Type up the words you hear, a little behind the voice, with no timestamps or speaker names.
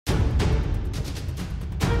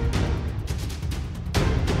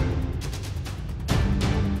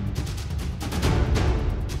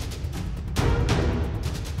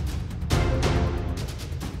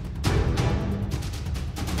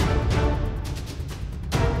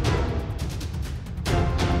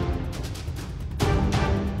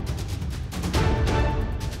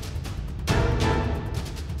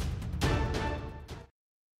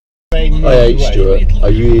I hate Stuart. I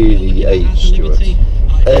really hate Stuart.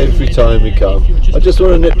 Every time we come, I just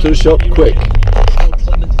want to nip to the shop quick.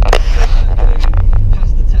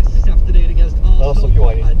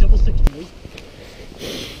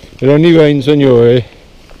 It only rains when you're here.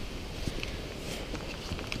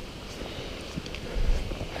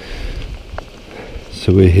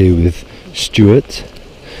 So we're here with Stuart,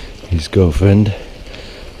 his girlfriend,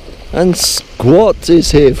 and Squat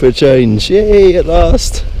is here for a change. Yay, at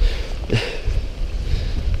last!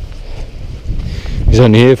 He's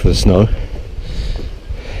only here for the snow,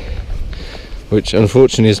 which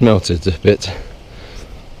unfortunately has melted a bit.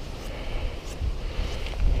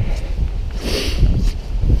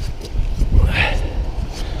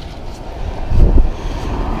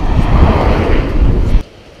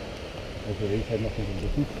 Head nothing in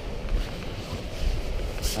distance.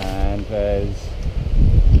 And there's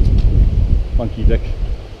Monkey Dick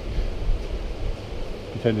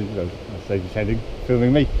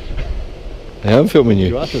filming me. Yeah, I'm filming you.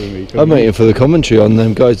 You are filming me. I'm waiting for the commentary on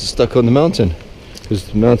them guys that stuck on the mountain. It's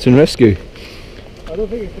the mountain rescue. I don't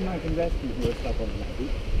think it's the mountain rescue who are stuck on the mountain.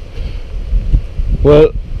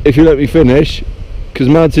 Well, if you let me finish, because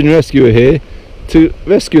mountain rescue are here to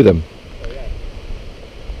rescue them.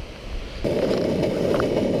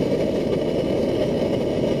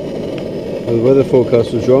 The weather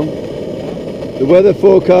forecast was wrong. The weather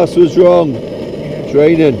forecast was wrong. It's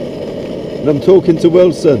raining. And I'm talking to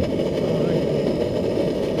Wilson.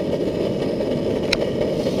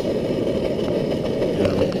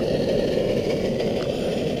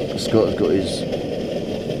 Scott has got his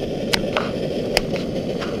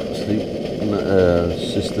sleep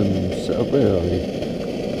system set up. Where are you?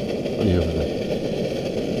 Oh, you're over there.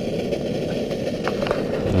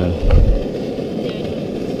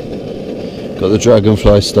 Got the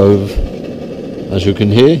dragonfly stove, as you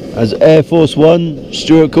can hear, as Air Force One,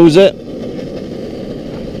 Stuart calls it.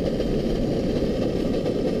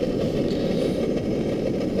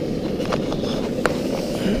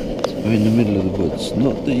 We're in the middle of the woods,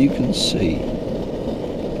 not that you can see.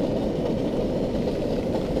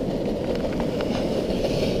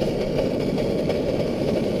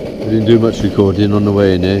 We didn't do much recording on the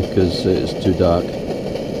way in here because it's too dark.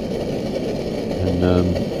 And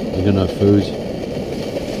we're going to have food,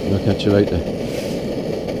 and I'll catch you later. I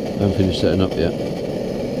haven't finished setting up yet.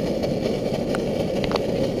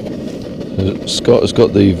 Scott has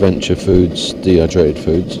got the Venture Foods, dehydrated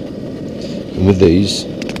foods, and with these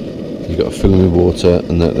you've got to fill them with water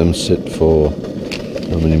and let them sit for,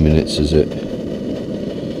 how many minutes is it?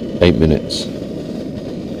 8 minutes.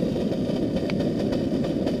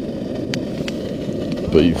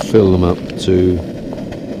 But you fill them up to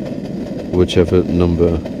whichever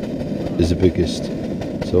number is the biggest.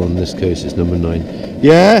 So in this case it's number 9.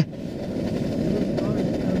 Yeah?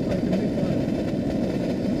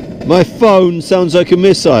 My phone sounds like a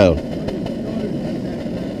missile.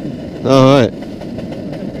 Alright.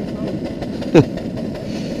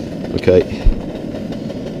 Okay.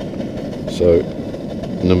 So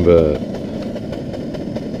number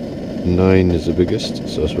 9 is the biggest,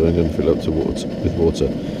 so that's what I'm going to fill up to with water.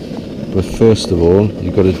 But first of all,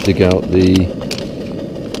 you've got to dig out the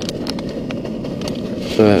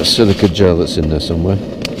silica gel that's in there somewhere,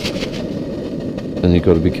 and you've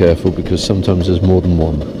got to be careful because sometimes there's more than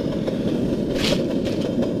one.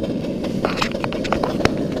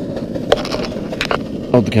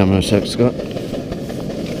 Hold the camera a sec, Scott.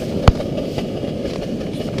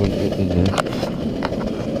 Just point it in there.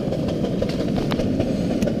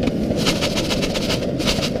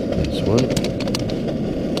 That's one.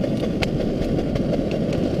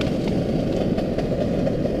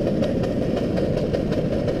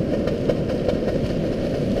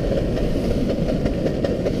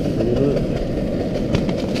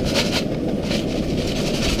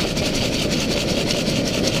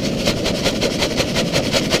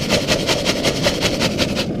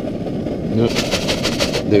 No,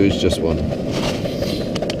 there is just one.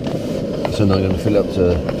 So now I'm going to fill up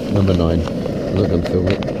to number 9. I'm not going to film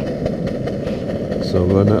it, so I'll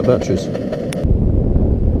run out of batteries.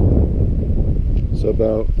 So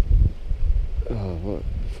about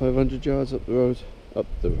 500 yards up the road,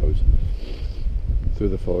 through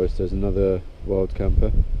the forest, there's another wild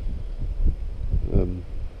camper. I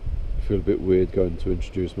feel a bit weird going to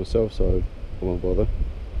introduce myself, so I won't bother.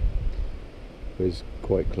 But he's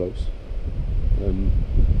quite close.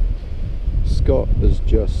 Scott has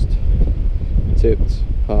just tipped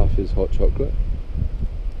half his hot chocolate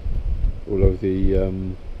all over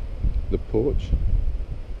the porch.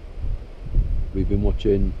 We've been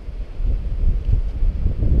watching,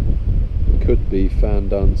 could be fan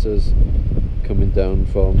dancers coming down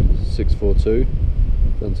from 642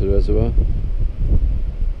 down to the reservoir.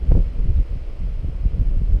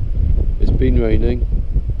 It's been raining,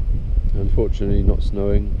 unfortunately not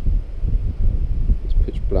snowing. It's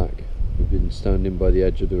pitch black. We've been standing by the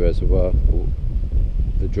edge of the reservoir, or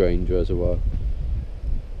the drained reservoir,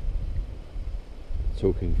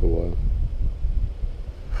 talking for a while.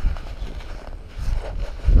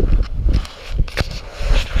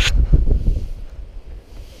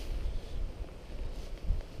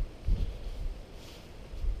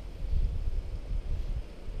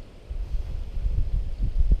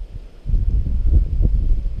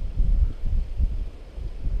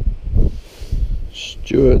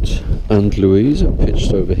 Stuart and Louise are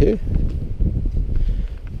pitched over here.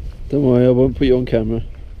 Don't worry, I won't put you on camera.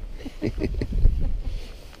 Let's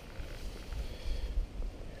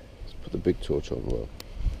put the big torch on well.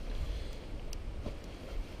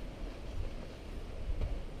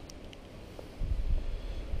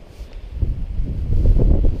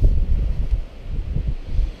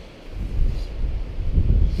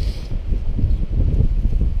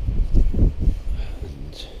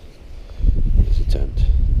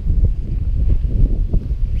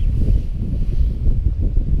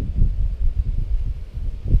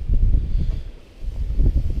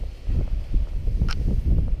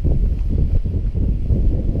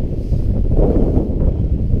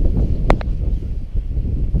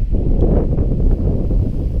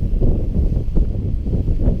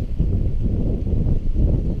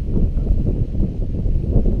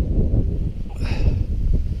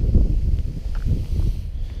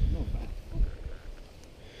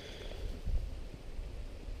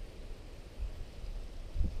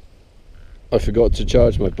 I forgot to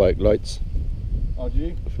charge my bike lights. Oh, did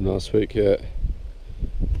you? From last week, yeah.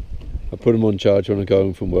 I put them on charge when I go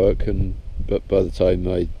home from work, but by the time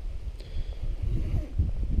I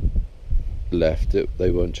left,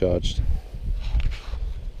 they weren't charged.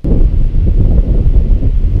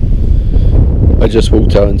 I just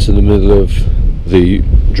walked out into the middle of the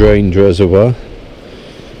drained reservoir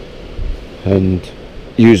and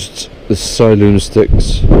used the Siloon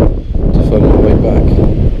sticks to find my way back.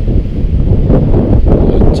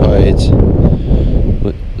 Tied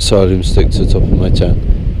my Siloon stick to the top of my tent,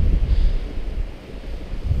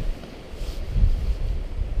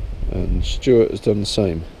 and Stuart has done the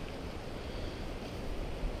same,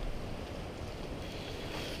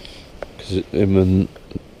 because him and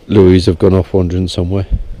Louise have gone off wandering somewhere.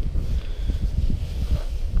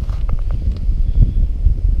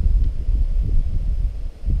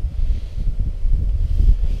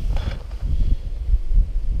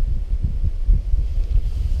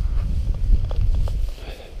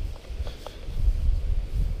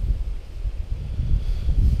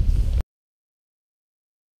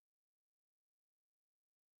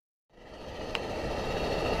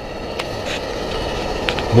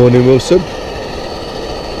 Morning, Wilson.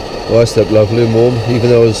 Well, I slept lovely and warm, even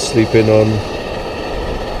though I was sleeping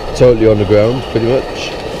totally on the ground, pretty much.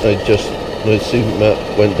 My sleeping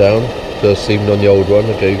mat went down, so I was sleeping on the old one.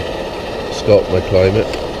 I gave Scott my climate,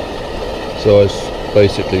 so I was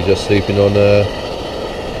basically just sleeping on a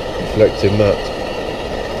reflective mat.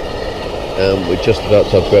 We're just about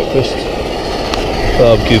to have breakfast: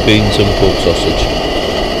 barbecue beans and pork sausage.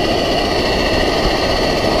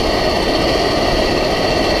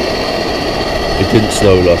 It didn't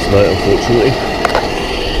snow last night, unfortunately.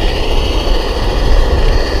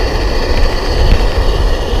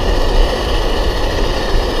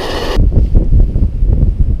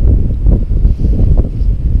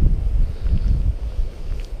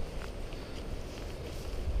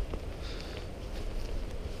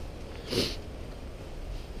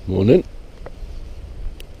 Morning.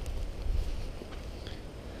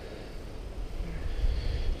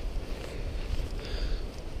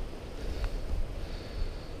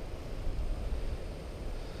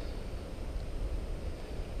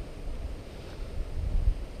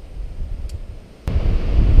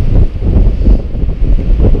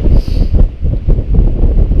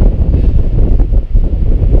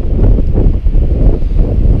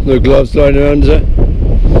 No gloves lying around, is there?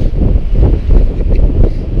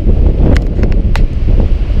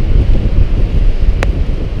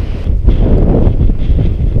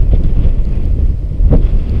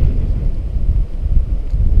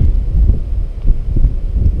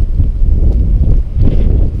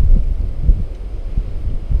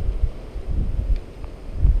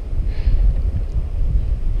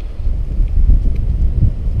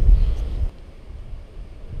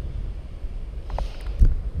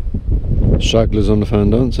 Stragglers on the fan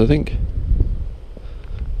dance, I think.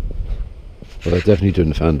 Well, they're definitely doing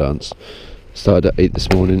the fan dance. Started at 8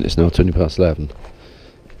 this morning, it's now 20 past 11.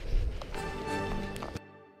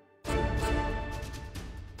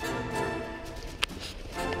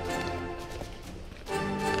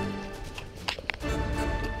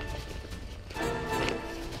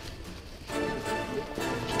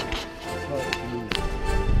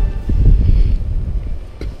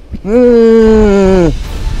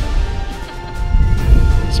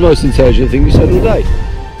 It's the most intelligent thing we said all day.